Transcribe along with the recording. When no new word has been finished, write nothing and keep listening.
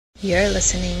You're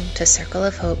listening to Circle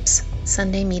of Hope's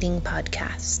Sunday Meeting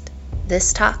Podcast.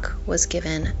 This talk was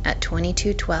given at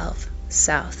 2212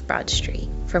 South Broad Street.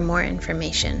 For more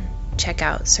information, check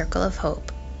out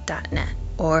circleofhope.net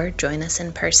or join us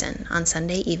in person on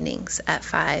Sunday evenings at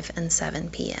 5 and 7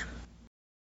 p.m.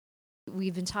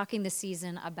 We've been talking this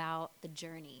season about the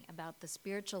journey, about the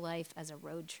spiritual life as a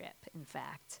road trip, in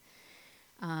fact,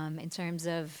 in terms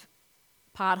of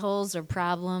potholes or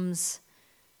problems,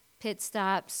 pit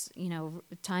stops,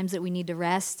 times that we need to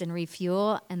rest and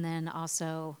refuel, and then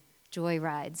also joy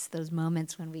rides, those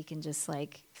moments when we can just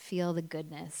feel the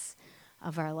goodness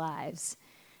of our lives.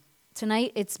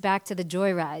 Tonight it's back to the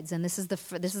joy rides, and this is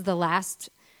the last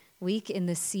week in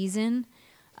this season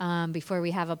before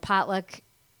we have a potluck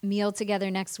meal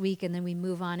together next week, and then we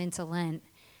move on into Lent.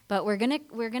 But we're gonna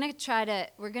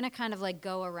kind of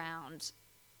go around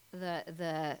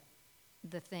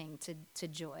the thing to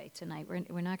joy tonight.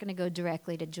 We're not going to go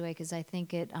directly to joy because I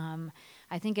think it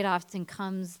often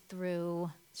comes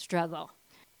through struggle.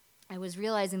 I was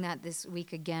realizing that this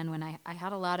week again when I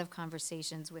had a lot of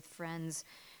conversations with friends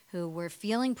who were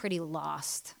feeling pretty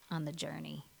lost on the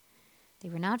journey. They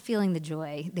were not feeling the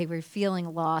joy. They were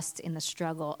feeling lost in the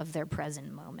struggle of their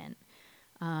present moment.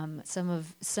 Some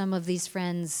of these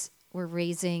friends were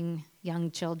raising young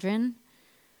children,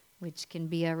 which can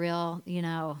be a real,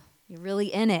 you're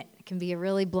really in it. It can be a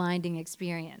really blinding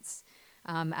experience,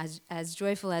 as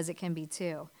joyful as it can be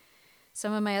too.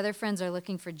 Some of my other friends are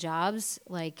looking for jobs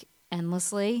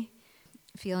endlessly,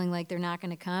 feeling like they're not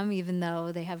going to come even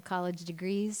though they have college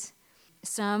degrees.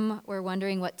 Some were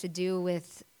wondering what to do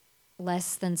with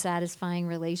less than satisfying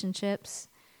relationships.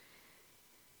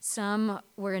 Some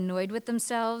were annoyed with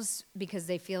themselves because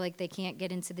they feel like they can't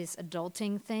get into this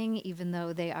adulting thing even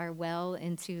though they are well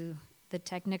into the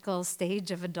technical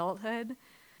stage of adulthood.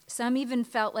 Some even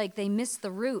felt like they missed the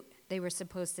route they were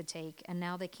supposed to take, and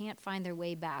now they can't find their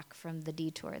way back from the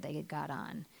detour they had got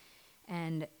on.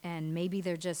 And maybe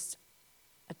they're just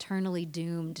eternally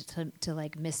doomed to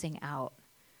missing out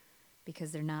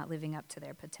because they're not living up to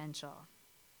their potential.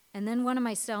 And then one of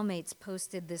my cellmates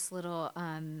posted this little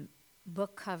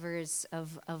book covers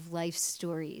of life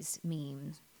stories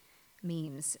memes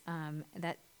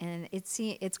that. And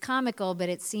it's comical, but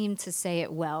it seemed to say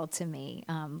it well to me,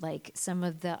 some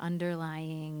of the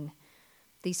underlying,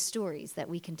 these stories that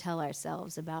we can tell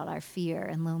ourselves about our fear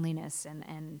and loneliness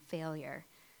and failure.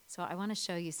 So I want to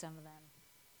show you some of them.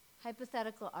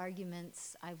 Hypothetical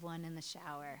arguments I've won in the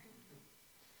shower.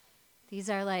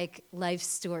 These are life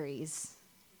stories.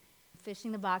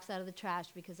 Fishing the box out of the trash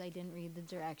because I didn't read the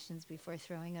directions before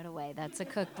throwing it away. That's a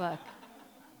cookbook.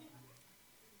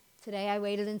 Today I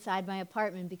waited inside my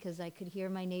apartment because I could hear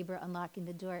my neighbor unlocking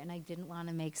the door and I didn't want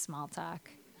to make small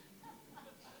talk.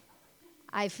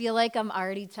 I feel like I'm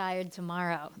already tired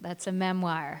tomorrow. That's a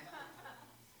memoir.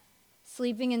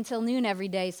 Sleeping until noon every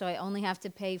day so I only have to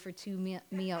pay for 2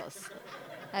 meals.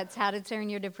 That's how to turn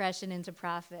your depression into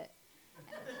profit.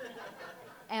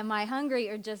 Am I hungry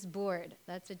or just bored?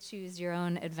 That's a choose your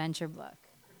own adventure book.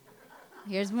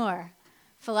 Here's more.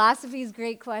 Philosophy's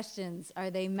great questions.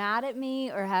 Are they mad at me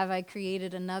or have I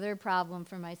created another problem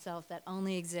for myself that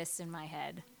only exists in my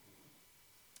head?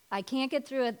 I can't get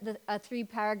through a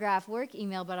 3-paragraph work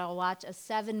email, but I'll watch a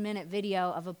 7-minute video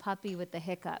of a puppy with the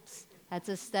hiccups. That's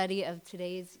a study of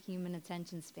today's human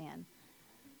attention span.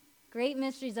 Great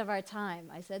mysteries of our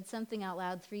time. I said something out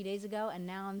loud 3 days ago, and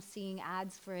now I'm seeing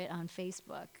ads for it on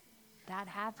Facebook. That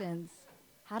happens.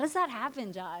 How does that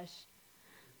happen, Josh?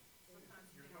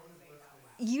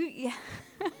 Yeah.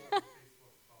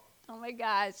 Oh my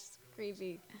gosh,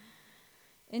 creepy.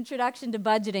 Introduction to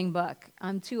Budgeting book.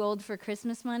 I'm too old for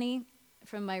Christmas money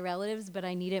from my relatives, but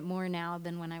I need it more now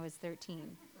than when I was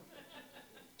 13.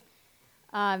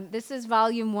 This is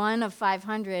volume 1 of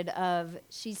 500 of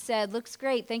She Said, Looks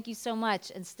Great, Thank You So Much,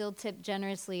 and Still Tipped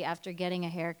Generously After Getting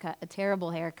a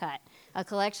Terrible Haircut. A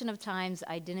collection of times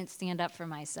I didn't stand up for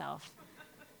myself.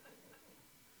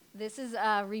 This is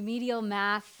a remedial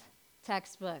math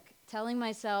textbook, telling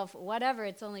myself, whatever,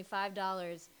 it's only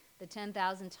 $5. The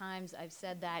 10,000 times I've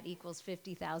said that equals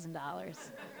 $50,000.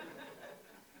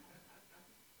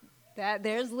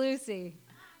 There's Lucy.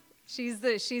 She's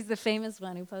the famous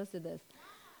one who posted this.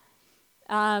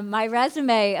 My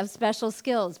resume of special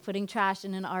skills, putting trash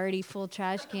in an already full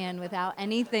trash can without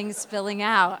anything spilling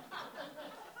out.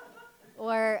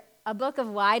 Or a book of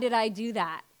Why Did I Do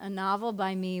That? A novel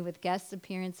by me with guest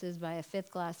appearances by a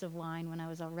 5th glass of wine when I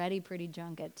was already pretty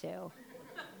drunk at 2.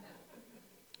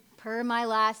 Per my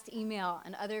last email,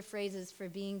 and other phrases for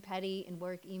being petty in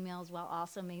work emails while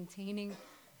also maintaining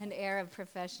an air of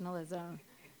professionalism.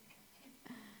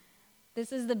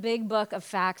 This is the big book of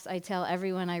facts I tell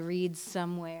everyone I read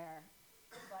somewhere.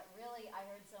 But really, I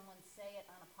heard someone say it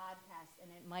on a podcast,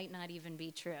 and it might not even be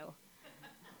true.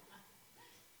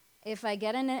 If I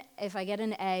get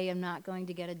an A, I'm not going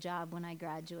to get a job when I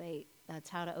graduate. That's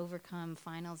how to overcome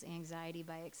finals anxiety,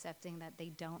 by accepting that they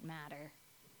don't matter.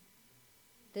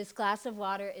 This glass of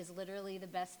water is literally the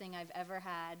best thing I've ever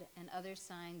had, and other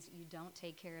signs you don't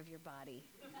take care of your body.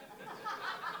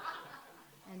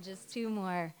 And just 2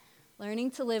 more.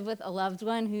 Learning to live with a loved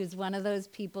one who's one of those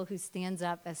people who stands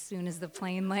up as soon as the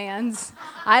plane lands.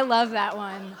 I love that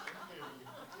one.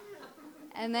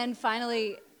 And then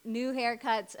finally, new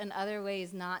haircuts and other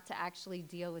ways not to actually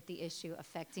deal with the issue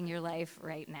affecting your life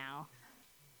right now.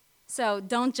 So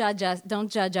don't judge us. Don't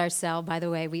judge ourselves, by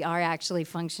the way. We are actually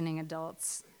functioning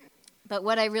adults. But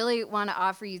what I really want to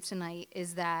offer you tonight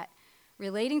is that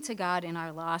relating to God in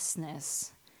our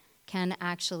lostness can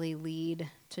actually lead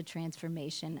to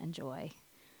transformation and joy.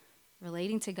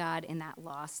 Relating to God in that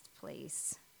lost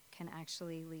place can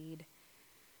actually lead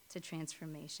to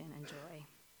transformation and joy.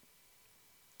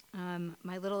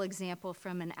 My little example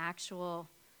from an actual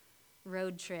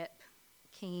road trip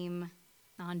came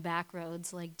on back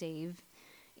roads like Dave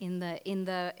in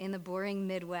the boring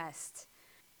Midwest.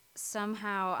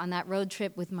 Somehow on that road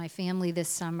trip with my family this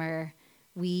summer,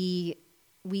 we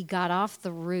got off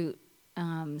the route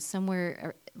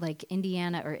somewhere like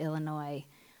Indiana or Illinois,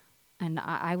 and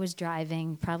I was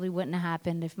driving. Probably wouldn't have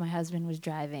happened if my husband was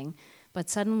driving, but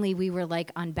suddenly we were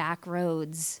like on back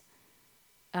roads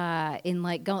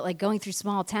in going through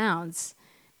small towns.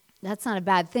 That's not a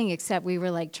bad thing, except we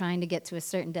were like trying to get to a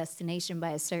certain destination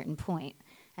by a certain point,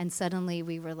 and suddenly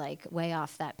we were like way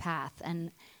off that path.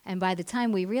 And by the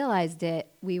time we realized it,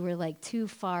 we were like too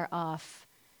far off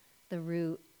the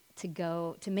route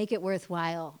to make it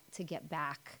worthwhile to get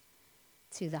back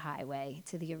to the highway,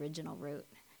 to the original route.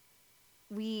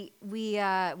 We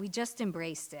just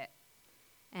embraced it.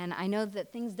 And I know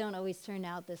that things don't always turn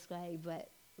out this way, but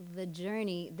the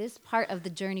journey, this part of the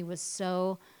journey was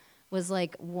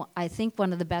like, I think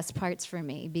one of the best parts for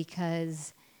me,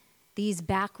 because these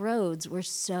back roads were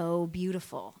so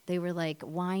beautiful. They were like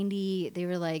windy, they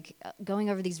were like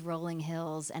going over these rolling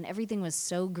hills, and everything was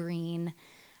so green.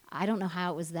 I don't know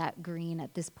how it was that green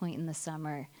at this point in the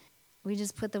summer. We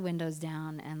just put the windows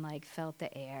down and like felt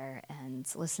the air and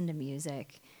listened to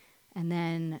music. And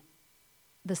then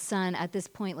the sun, at this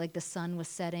point, like the sun was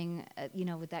setting,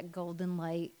 with that golden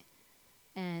light.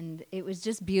 And it was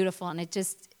just beautiful. And it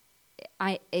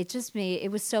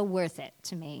was so worth it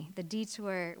to me. The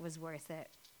detour was worth it.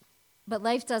 But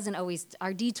life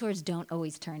our detours don't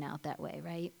always turn out that way,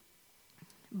 right?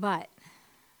 But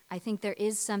I think there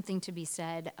is something to be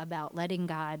said about letting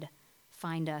God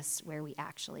find us where we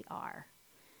actually are.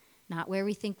 Not where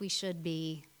we think we should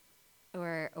be,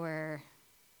 or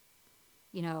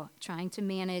trying to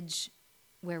manage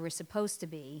where we're supposed to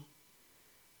be.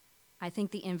 I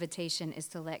think the invitation is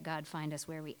to let God find us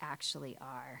where we actually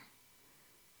are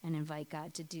and invite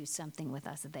God to do something with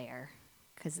us there,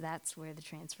 because that's where the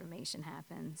transformation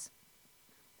happens.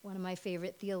 One of my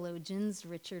favorite theologians,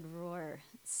 Richard Rohr,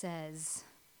 says,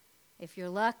 if you're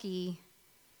lucky,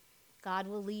 God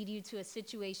will lead you to a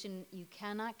situation you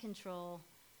cannot control,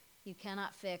 you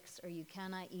cannot fix, or you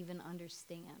cannot even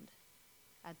understand.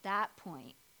 At that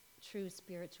point, true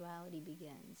spirituality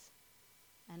begins.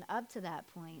 And up to that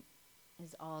point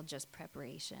is all just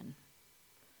preparation.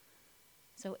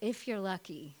 So if you're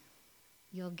lucky,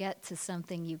 you'll get to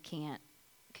something you can't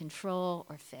control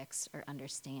or fix or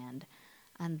understand.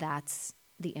 And that's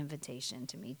the invitation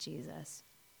to meet Jesus.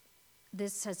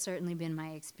 This has certainly been my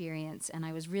experience, and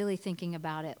I was really thinking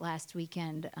about it last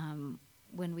weekend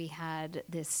when we had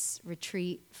this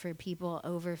retreat for people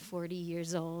over 40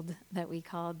 years old that we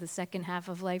called the Second Half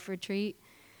of Life Retreat.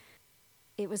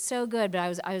 It was so good, but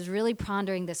I was really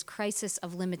pondering this crisis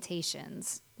of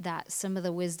limitations that some of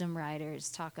the wisdom writers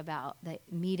talk about, that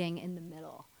meeting in the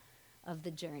middle of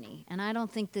the journey. And I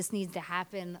don't think this needs to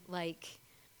happen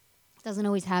it doesn't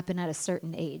always happen at a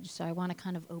certain age, so I want to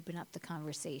kind of open up the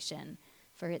conversation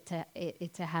for it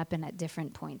to happen at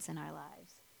different points in our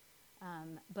lives.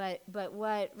 But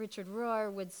what Richard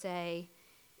Rohr would say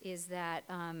is that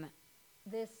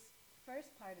this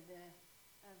first part of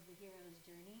the hero's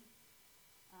journey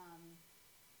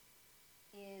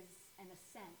is an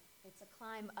ascent. It's a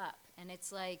climb up, and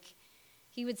it's like,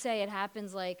 he would say it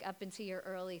happens like up into your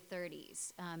early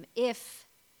 30s. If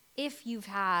you've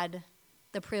had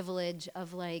the privilege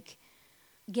of like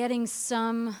getting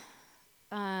some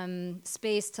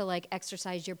space to like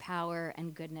exercise your power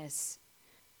and goodness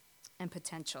and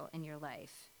potential in your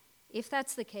life. If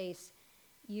that's the case,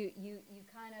 you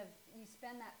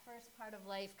spend that first part of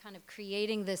life kind of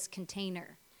creating this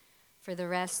container for the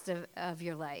rest of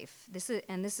your life. This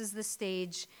is the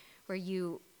stage where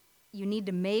you need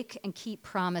to make and keep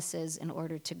promises in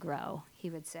order to grow, he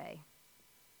would say.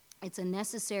 It's a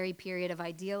necessary period of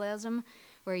idealism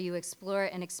where you explore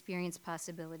and experience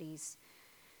possibilities.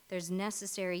 There's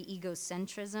necessary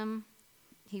egocentrism.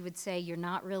 He would say you're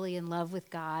not really in love with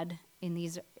God in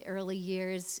these early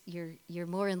years. You're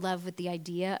more in love with the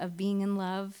idea of being in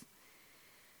love.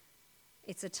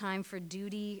 It's a time for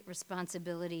duty,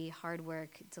 responsibility, hard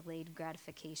work, delayed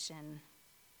gratification,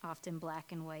 often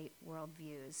black and white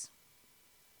worldviews.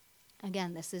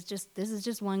 Again, this is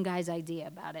just one guy's idea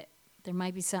about it. There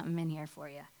might be something in here for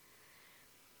you.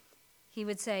 He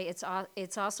would say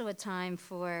it's also a time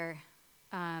for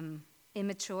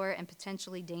immature and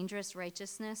potentially dangerous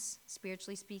righteousness,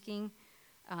 spiritually speaking.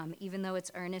 Even though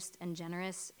it's earnest and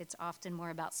generous, it's often more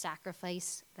about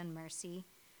sacrifice than mercy.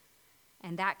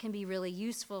 And that can be really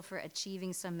useful for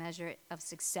achieving some measure of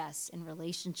success in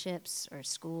relationships or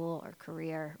school or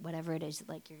career, whatever it is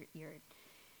like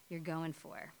you're going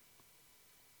for.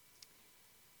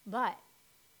 But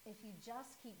if you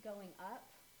just keep going up,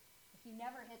 if you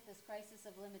never hit this crisis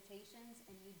of limitations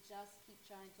and you just keep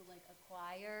trying to like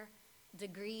acquire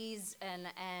degrees and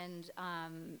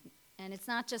it's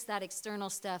not just that external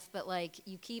stuff, but like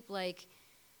you keep like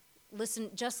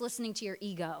listening to your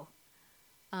ego,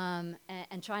 and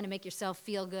trying to make yourself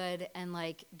feel good and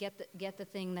like get the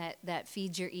thing that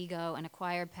feeds your ego and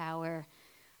acquire power,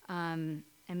 and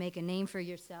make a name for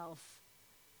yourself.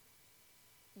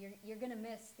 You're going to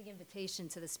miss the invitation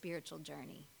to the spiritual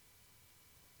journey.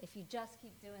 If you just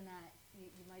keep doing that,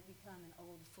 you might become an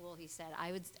old fool, he said.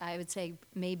 I would say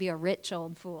maybe a rich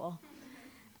old fool.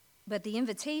 But the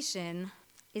invitation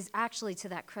is actually to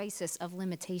that crisis of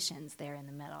limitations there in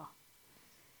the middle.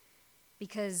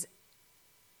 Because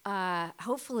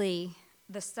hopefully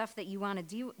the stuff that you want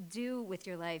to do with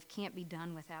your life can't be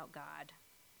done without God.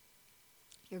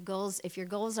 If your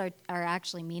goals are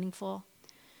actually meaningful,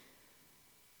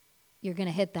 you're going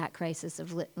to hit that crisis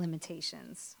of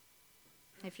limitations.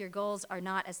 If your goals are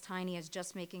not as tiny as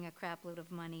just making a crap load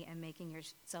of money and making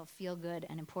yourself feel good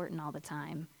and important all the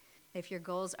time, if your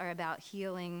goals are about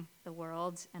healing the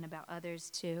world and about others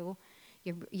too,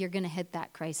 you're going to hit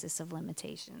that crisis of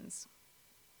limitations.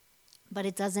 But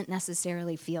it doesn't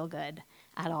necessarily feel good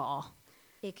at all.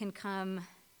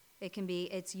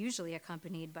 It's usually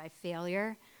accompanied by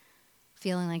failure,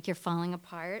 feeling like you're falling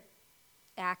apart,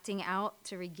 acting out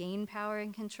to regain power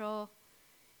and control.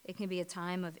 It can be a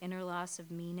time of inner loss of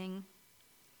meaning,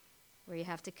 where you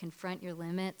have to confront your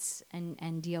limits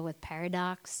and deal with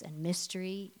paradox and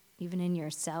mystery, even in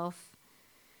yourself.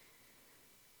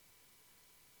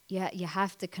 Yeah, you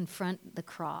have to confront the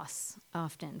cross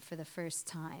often for the first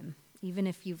time, even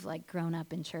if you've like grown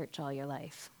up in church all your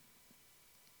life.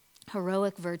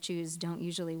 Heroic virtues don't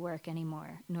usually work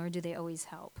anymore, nor do they always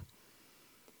help.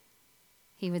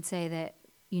 He would say that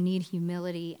you need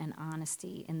humility and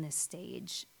honesty in this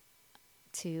stage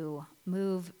to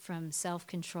move from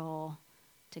self-control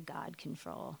to God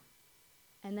control.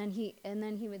 And then he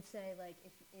would say, like,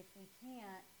 if we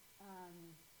can't,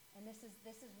 and this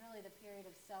is really the period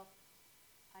of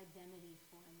self-identity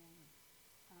forming.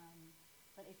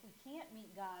 But if we can't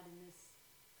meet God in this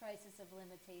crisis of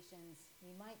limitations,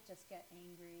 we might just get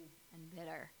angry and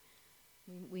bitter.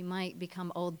 We might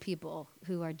become old people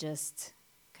who are just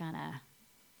kind of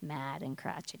mad and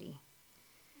crotchety.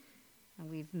 And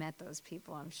we've met those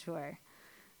people, I'm sure.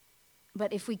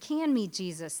 But if we can meet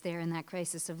Jesus there in that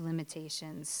crisis of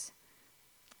limitations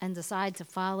and decide to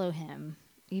follow him,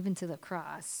 even to the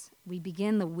cross, we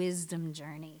begin the wisdom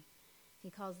journey. He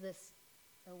calls this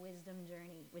a wisdom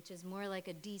journey, which is more like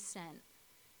a descent.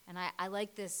 And I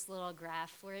like this little graph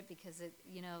for it because,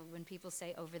 when people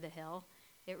say over the hill,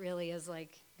 it really is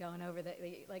like going over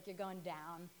like you're going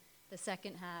down the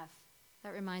second half.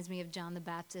 That reminds me of John the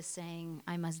Baptist saying,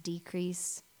 I must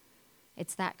decrease.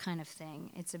 It's that kind of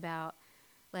thing. It's about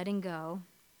letting go,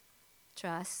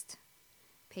 trust,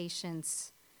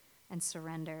 patience, and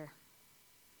surrender.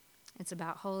 It's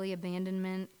about holy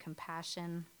abandonment,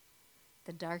 compassion,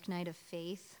 the dark night of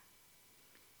faith,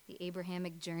 the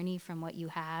Abrahamic journey from what you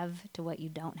have to what you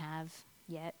don't have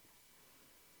yet.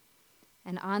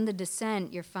 And on the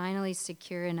descent, you're finally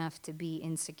secure enough to be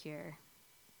insecure.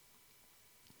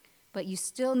 But you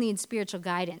still need spiritual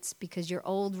guidance because your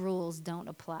old rules don't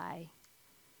apply.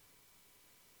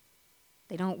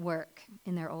 They don't work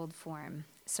in their old form.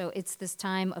 So it's this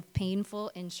time of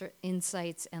painful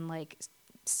insights and like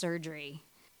surgery,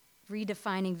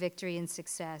 redefining victory and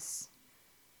success,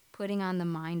 putting on the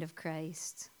mind of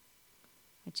Christ,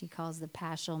 which he calls the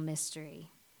Paschal Mystery.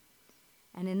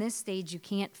 And in this stage, you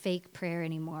can't fake prayer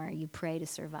anymore. You pray to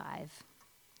survive.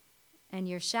 And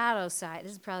your shadow side,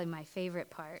 this is probably my favorite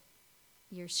part,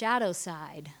 your shadow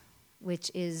side,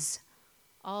 which is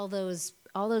all those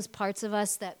parts of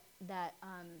us that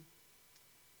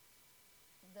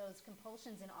those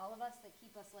compulsions in all of us that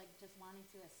keep us like just wanting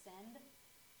to ascend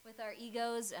with our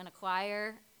egos and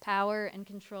acquire power and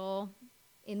control.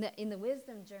 In the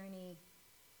wisdom journey,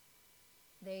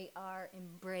 they are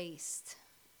embraced,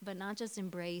 but not just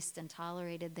embraced and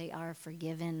tolerated, they are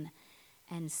forgiven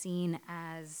and seen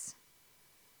as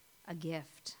a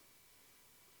gift.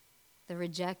 The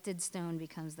rejected stone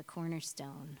becomes the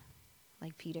cornerstone,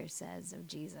 like Peter says of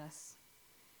Jesus.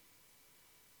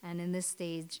 And in this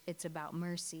stage, it's about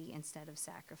mercy instead of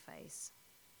sacrifice.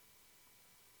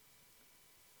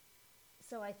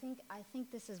 So I think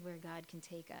this is where God can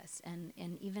take us. And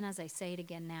even as I say it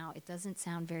again now, this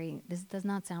does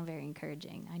not sound very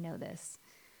encouraging. I know this.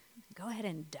 Go ahead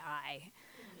and die.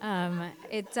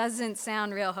 It doesn't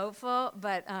sound real hopeful,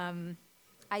 but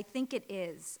I think it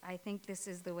is. I think this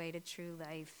is the way to true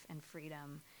life and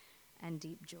freedom and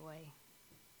deep joy.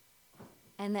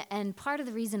 And part of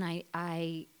the reason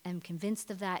I am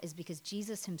convinced of that is because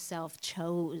Jesus himself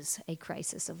chose a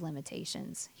crisis of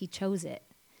limitations. He chose it.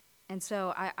 And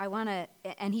so I want to,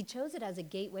 and he chose it as a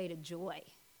gateway to joy.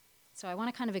 So I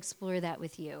want to kind of explore that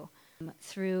with you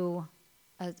through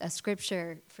a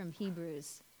scripture from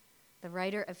Hebrews. The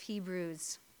writer of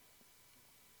Hebrews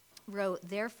wrote,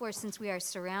 "Therefore, since we are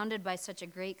surrounded by such a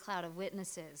great cloud of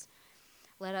witnesses,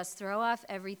 let us throw off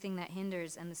everything that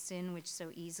hinders and the sin which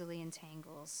so easily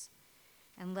entangles.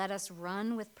 And let us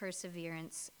run with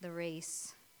perseverance the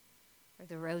race," or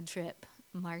the road trip,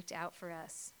 "marked out for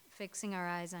us, fixing our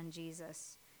eyes on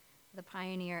Jesus, the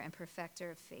pioneer and perfecter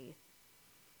of faith.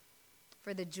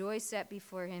 For the joy set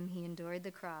before him, he endured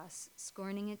the cross,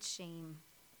 scorning its shame,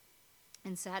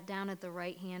 and sat down at the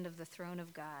right hand of the throne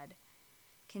of God.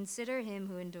 Consider him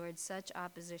who endured such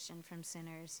opposition from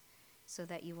sinners, so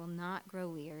that you will not grow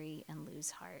weary and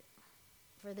lose heart."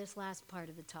 For this last part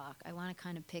of the talk, I want to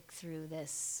kind of pick through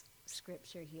this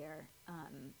scripture here,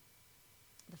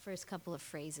 the first couple of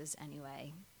phrases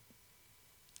anyway.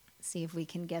 See if we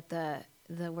can get the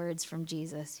words from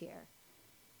Jesus here.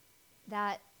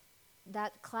 That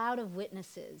cloud of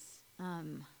witnesses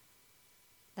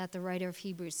that the writer of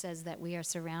Hebrews says that we are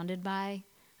surrounded by,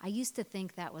 I used to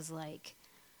think that was like,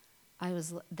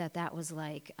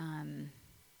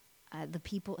 the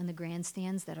people in the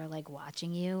grandstands that are like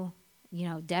watching you,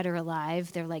 dead or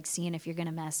alive. They're like seeing if you're going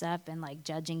to mess up and like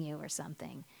judging you or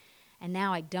something. And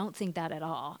now I don't think that at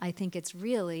all. I think it's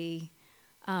really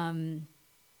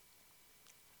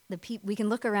we can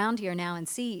look around here now and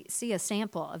see a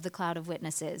sample of the cloud of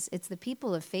witnesses. It's the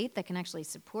people of faith that can actually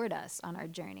support us on our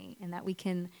journey, and that we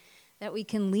can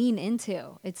lean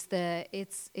into. It's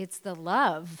the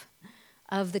love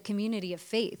of the community of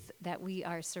faith that we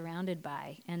are surrounded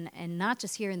by, and not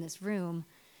just here in this room,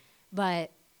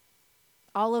 but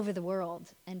all over the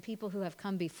world, and people who have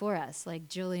come before us, like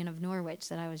Julian of Norwich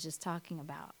that I was just talking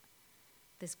about.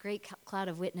 This great cloud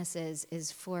of witnesses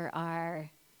is for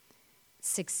our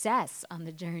success on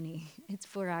the journey. It's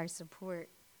for our support.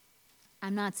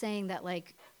 I'm not saying that we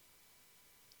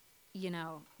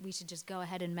should just go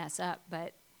ahead and mess up,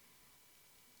 but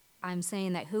I'm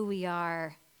saying that who we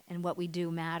are and what we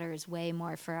do matters way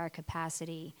more for our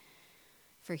capacity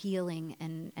for healing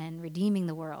and redeeming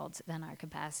the world than our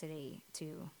capacity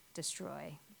to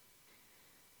destroy.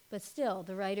 But still,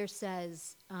 the writer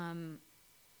says,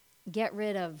 get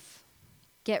rid of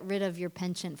your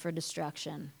penchant for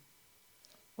destruction,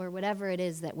 or whatever it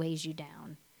is that weighs you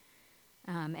down.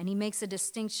 And he makes a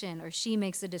distinction, or she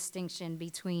makes a distinction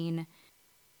between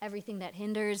everything that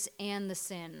hinders and the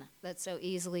sin that so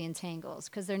easily entangles,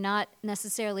 because they're not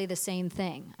necessarily the same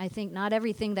thing. I think not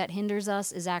everything that hinders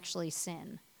us is actually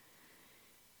sin.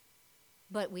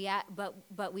 But we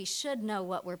should know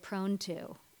what we're prone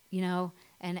to,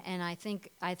 And I think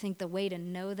the way to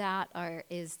know that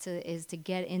is to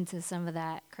get into some of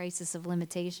that crisis of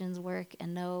limitations work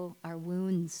and know our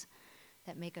wounds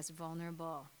that make us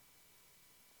vulnerable.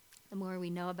 The more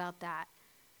we know about that,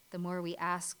 the more we can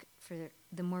ask for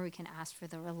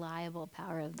the reliable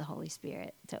power of the Holy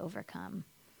Spirit to overcome.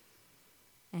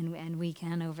 And we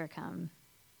can overcome.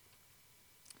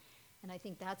 And I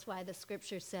think that's why the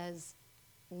scripture says,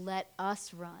 let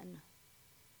us run.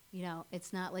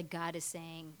 It's not like God is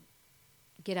saying,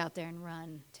 get out there and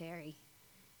run, Terry.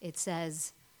 It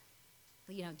says,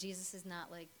 Jesus is not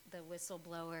like the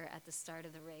whistleblower at the start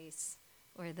of the race,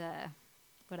 or the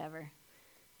whatever,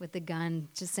 with the gun,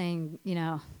 just saying,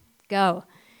 go.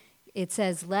 It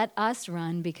says, let us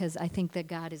run, because I think that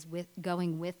God is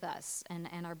going with us and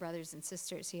our brothers and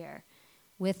sisters here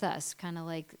with us, kind of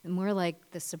like, more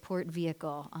like the support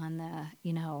vehicle on the,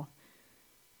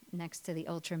 next to the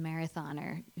ultra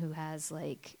marathoner who has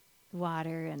like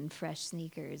water and fresh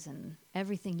sneakers and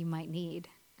everything you might need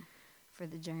for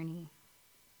the journey.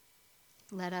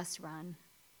 Let us run.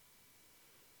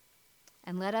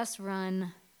 And let us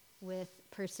run with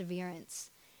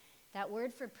perseverance. That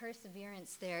word for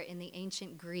perseverance there in the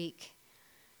ancient Greek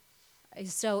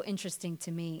is so interesting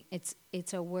to me.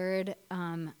 It's a word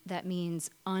that means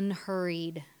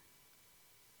unhurried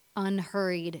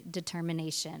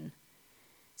determination.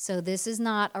 So this is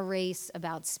not a race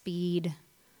about speed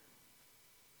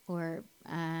or,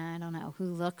 I don't know, who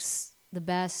looks the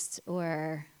best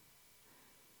or,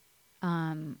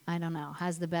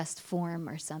 has the best form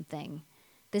or something.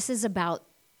 This is about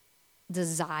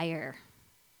desire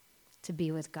to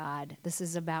be with God. This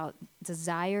is about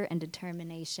desire and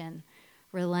determination,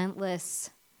 relentless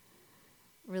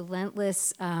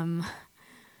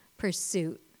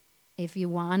pursuit. If you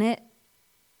want it,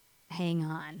 hang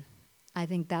on. I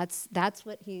think that's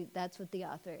what the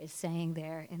author is saying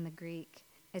there in the Greek.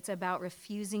 It's about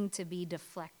refusing to be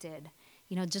deflected.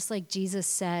 Just like Jesus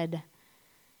said,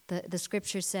 the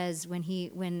scripture says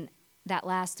when that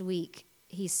last week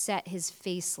he set his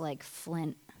face like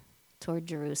flint toward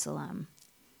Jerusalem.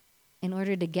 In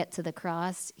order to get to the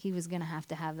cross, he was going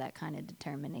to have that kind of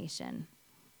determination.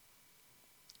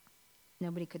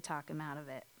 Nobody could talk him out of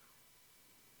it.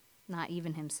 Not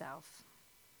even himself.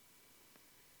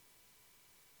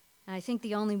 And I think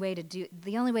the only way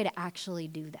to actually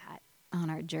do that on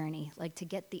our journey, like to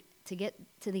get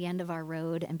to the end of our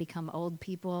road and become old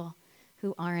people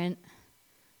who aren't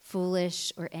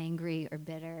foolish or angry or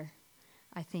bitter,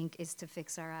 I think, is to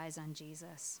fix our eyes on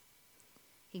Jesus.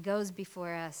 He goes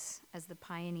before us as the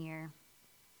pioneer.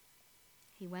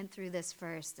 He went through this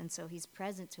first, and so he's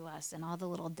present to us in all the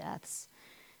little deaths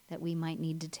that we might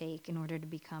need to take in order to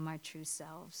become our true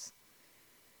selves.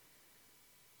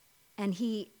 And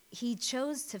he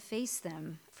chose to face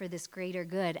them for this greater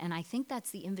good, and I think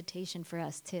that's the invitation for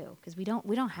us too, because we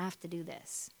don't have to do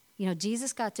this.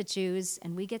 Jesus got to choose,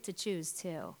 and we get to choose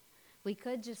too. We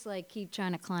could just keep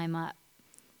trying to climb up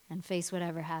and face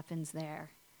whatever happens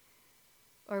there.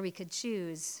 Or we could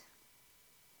choose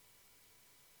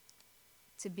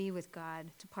to be with God,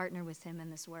 to partner with him in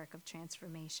this work of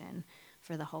transformation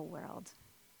for the whole world.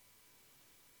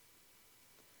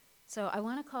 So I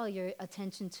want to call your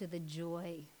attention to the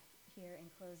joy here in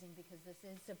closing, because this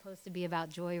is supposed to be about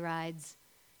joy rides.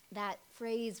 That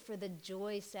phrase, for the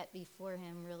joy set before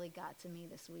him, really got to me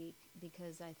this week,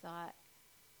 because I thought,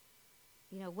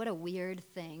 what a weird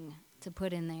thing to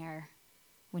put in there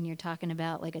when you're talking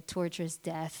about a torturous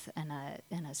death and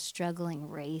a struggling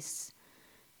race.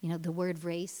 The word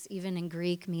race, even in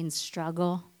Greek, means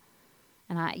struggle.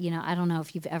 And I don't know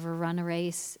if you've ever run a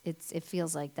race. It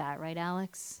feels like that, right,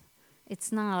 Alex?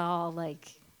 It's not all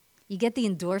you get the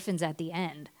endorphins at the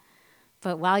end,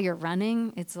 but while you're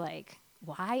running, it's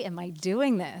why am I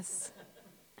doing this?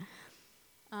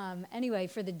 Anyway,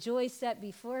 for the joy set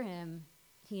before him,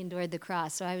 he endured the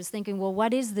cross. So I was thinking, well,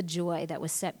 what is the joy that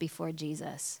was set before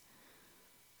Jesus?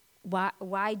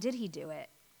 Why did he do it?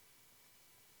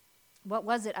 What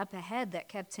was it up ahead that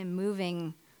kept him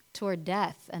moving toward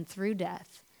death and through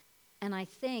death? And I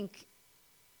think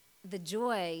the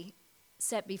joy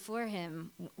set before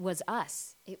him was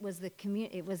us. It was the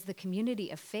community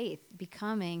of faith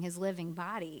becoming his living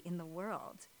body in the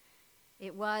world.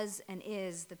 It was and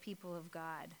is the people of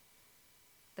God.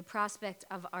 The prospect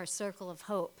of our circle of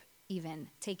hope even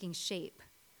taking shape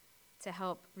to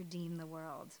help redeem the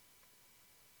world.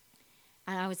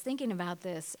 And I was thinking about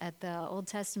this at the Old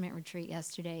Testament retreat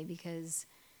yesterday, because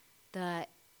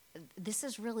this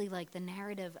is really the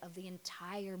narrative of the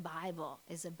entire Bible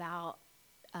is about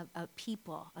a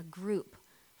people, a group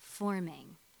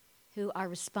forming who are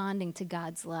responding to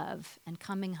God's love and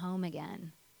coming home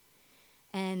again.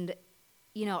 And,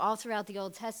 all throughout the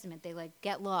Old Testament, they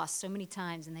get lost so many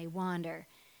times, and they wander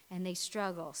and they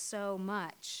struggle so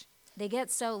much. They get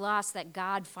so lost that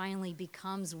God finally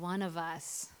becomes one of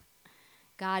us.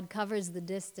 God covers the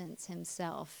distance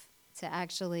himself to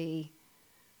actually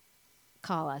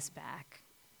call us back.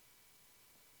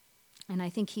 And I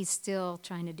think he's still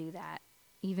trying to do that,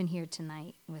 even here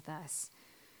tonight with us.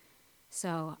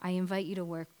 So I invite you to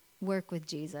work with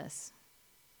Jesus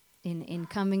in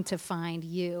coming to find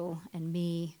you and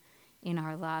me in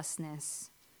our lostness.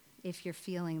 If you're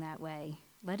feeling that way,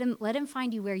 let him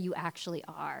find you where you actually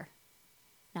are,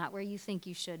 not where you think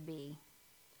you should be.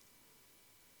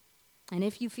 And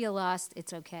if you feel lost,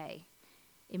 it's okay.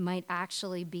 it might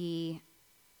actually be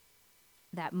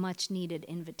that much needed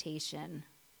invitation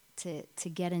to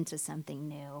get into something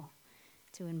new,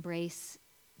 to embrace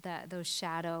those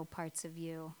shadow parts of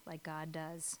you like God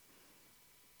does.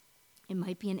 It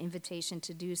might be an invitation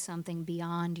to do something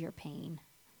beyond your pain,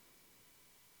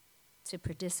 to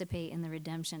participate in the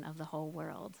redemption of the whole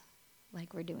world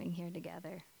like we're doing here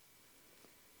together.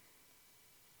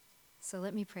 So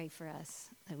let me pray for us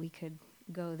that we could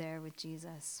go there with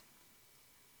Jesus.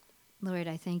 Lord,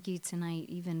 I thank you tonight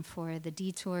even for the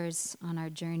detours on our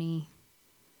journey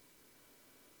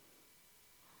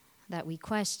that we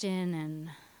question and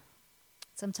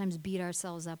sometimes beat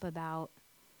ourselves up about.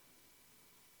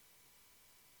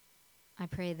 I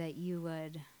pray that you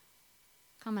would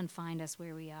come and find us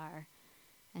where we are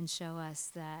and show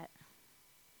us that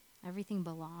everything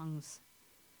belongs,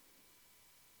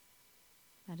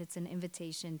 that it's an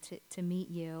invitation to meet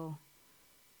you,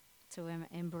 to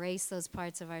embrace those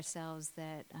parts of ourselves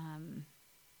that can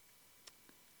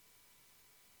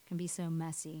be so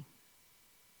messy.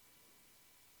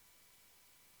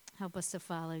 Help us to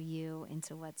follow you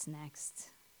into what's next.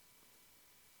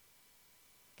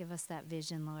 Give us that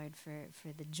vision, Lord,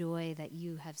 for the joy that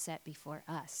you have set before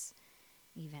us,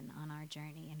 even on our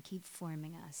journey, and keep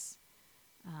forming us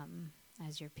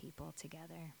as your people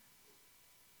together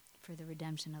for the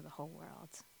redemption of the whole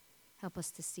world. Help us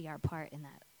to see our part in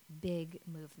that big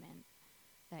movement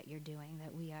that you're doing,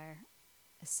 that we are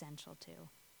essential to.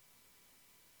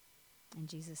 In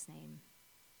Jesus' name,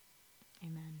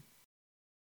 amen.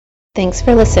 Thanks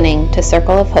for listening to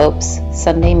Circle of Hope's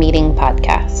Sunday Meeting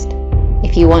Podcast.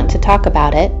 If you want to talk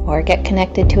about it or get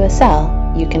connected to a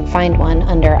cell, you can find one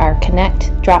under our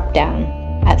Connect drop-down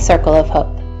at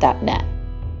circleofhope.net.